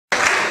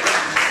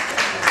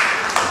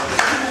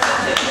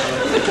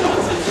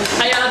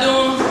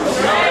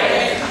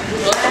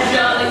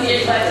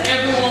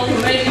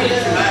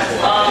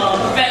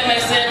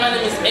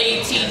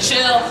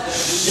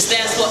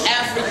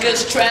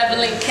this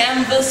traveling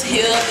canvas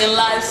here in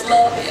life's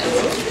love.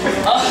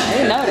 I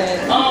didn't know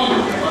that.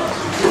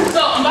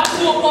 So I'm about to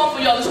do a poem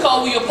for y'all. It's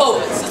called We Are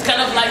Poets. It's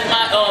kind of like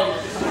my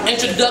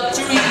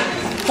introductory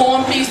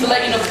poem piece to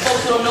let you know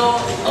folks don't know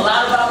a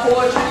lot about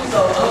poetry. So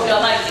I hope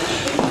y'all like it.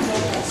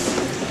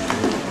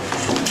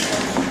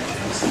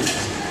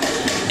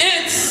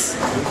 It's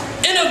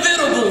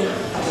inevitable.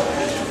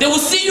 They will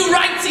see you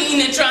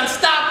writing and try and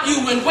stop you,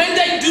 and when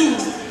they do,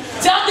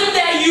 tell them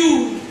that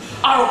you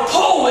are a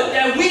poet,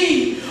 that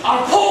we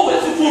are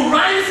poets who pull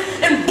rhymes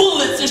and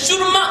bullets and shoot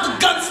them out the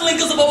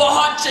gunslingers of our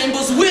heart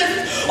chambers. With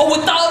or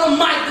without a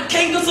mic, the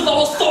cadence of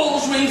our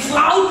souls rings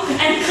loud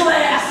and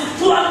class. It's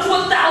plugged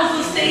to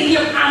 1,000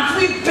 stadium amps.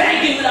 We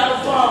banging without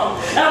a bomb,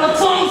 and our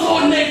tongues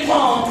hold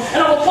napalm,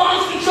 and our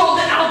palms control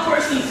the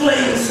outbursts in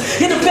flames.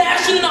 Hear the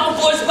passion in our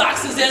voice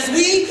boxes as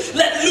we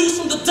let loose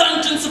from the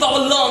dungeons of our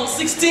lungs.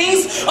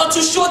 16s are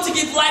too short to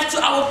give life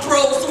to our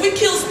prose, so we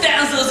kill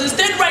stanzas,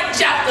 instead write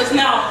chapters.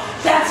 Now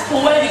that's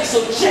poetic,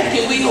 so check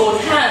it. We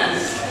hold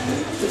hands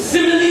with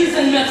similes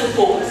and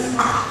metaphors,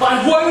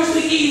 find words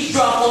to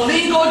eavesdrop on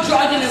lingo,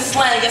 jargon, and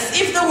slang, as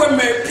if there were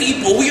mere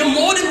people. We are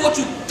more than what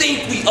you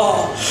think we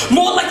are,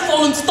 more like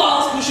fallen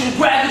stars pushing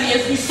gravity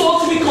as we soar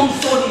to become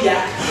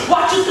zodiac.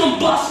 Watch us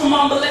combust from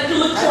our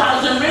molecular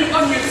clouds and ring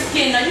on your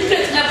skin. Now you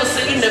can't ever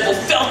say you never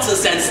felt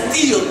us, and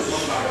still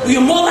we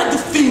are more like the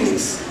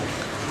phoenix.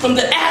 From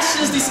the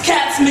ashes, these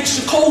cats mix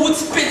your cold with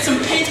spits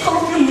and paint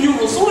colorful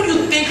murals. So who do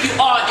you think you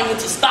are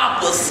aiming to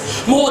stop us?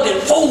 More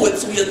than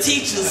poets, we are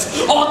teachers,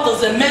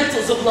 authors, and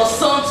mentors of lost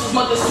sons whose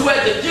mothers swear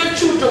that your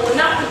children will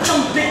not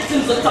become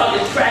victims of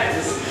target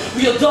practice.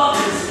 We are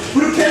darkness.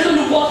 We depend on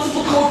the water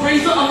for cold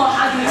razor on our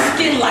ugly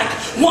skin like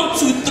 1,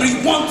 2,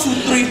 3, 1, 2,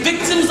 3.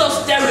 Victims of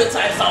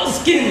stereotypes, our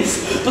skins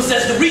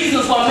possess the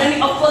reasons why many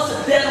of us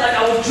are dead like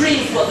our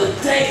dreams. But the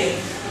day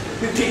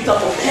we picked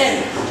up a pen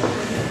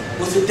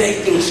was the day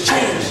things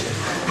changed.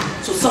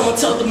 So someone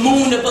tell the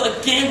moon never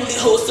again will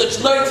it hold such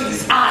lure to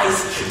these eyes.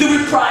 The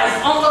reprise,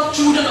 unloved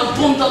children of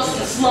boondocks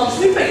and slums,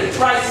 we pay the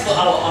price for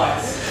our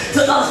arts.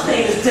 To us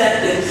pain is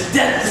death and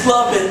death is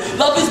love, and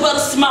love is but a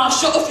smile,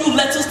 show a few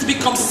letters to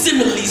become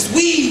similes.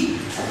 We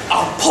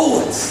are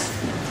poets.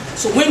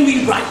 So when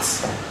we write,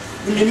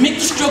 we mimic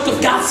the stroke of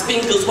God's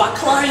fingers while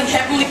clearing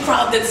heavenly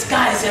crowded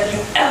skies. Have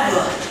you ever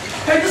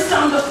heard the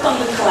sound of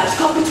thunderclaps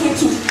caught between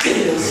two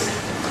fingers?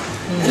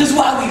 That is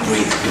why we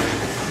breathe.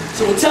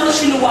 So don't tell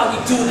us you know why we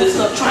do this.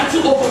 Stop trying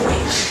to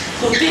overreach.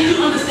 Don't think you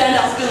understand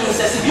our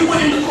feelings as if you were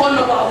in the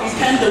corner while we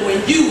ponder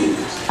when you,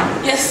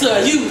 yes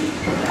sir, you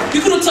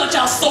couldn't touch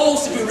our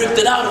souls if we ripped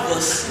it out of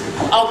us.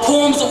 Our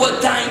poems are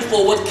what dying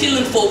for, what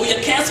killing for. We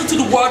are cancer to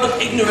the world of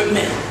ignorant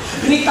men.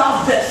 Beneath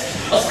our vest,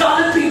 a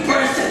scarlet pink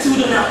bird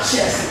tattooed on our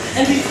chest.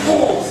 And these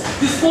poems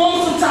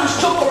sometimes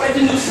choke our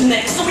revenue's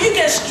neck. So you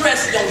get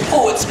stressed, young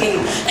poets,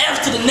 scream.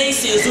 F to the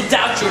naysayers who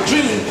doubt your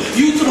dream.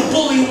 You to the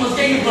bully who once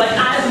gave you black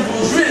eyes and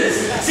bruised ribs.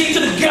 C to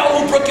the girl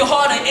who broke your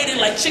heart and ate it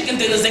like chicken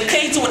dinners. And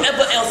K to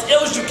whatever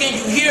else you can,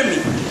 you hear me.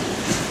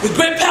 With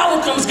great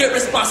power comes great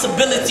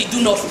responsibility.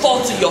 Do not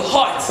falter your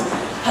heart.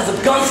 Has a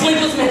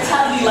gunslinger's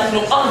mentality like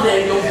no other,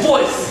 and your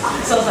voice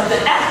sounds like the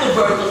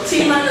afterbirth of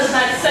T-9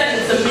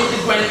 seconds amid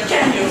the Grand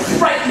Canyon,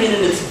 frightening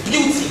in its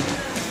beauty.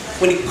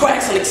 When it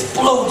cracks and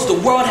explodes, the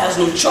world has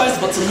no choice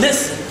but to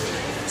listen.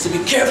 So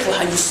be careful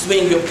how you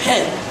swing your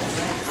pen.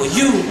 For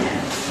you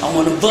are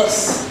one of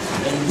us,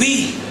 and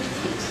we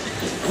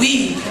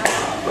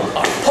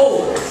are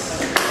poets.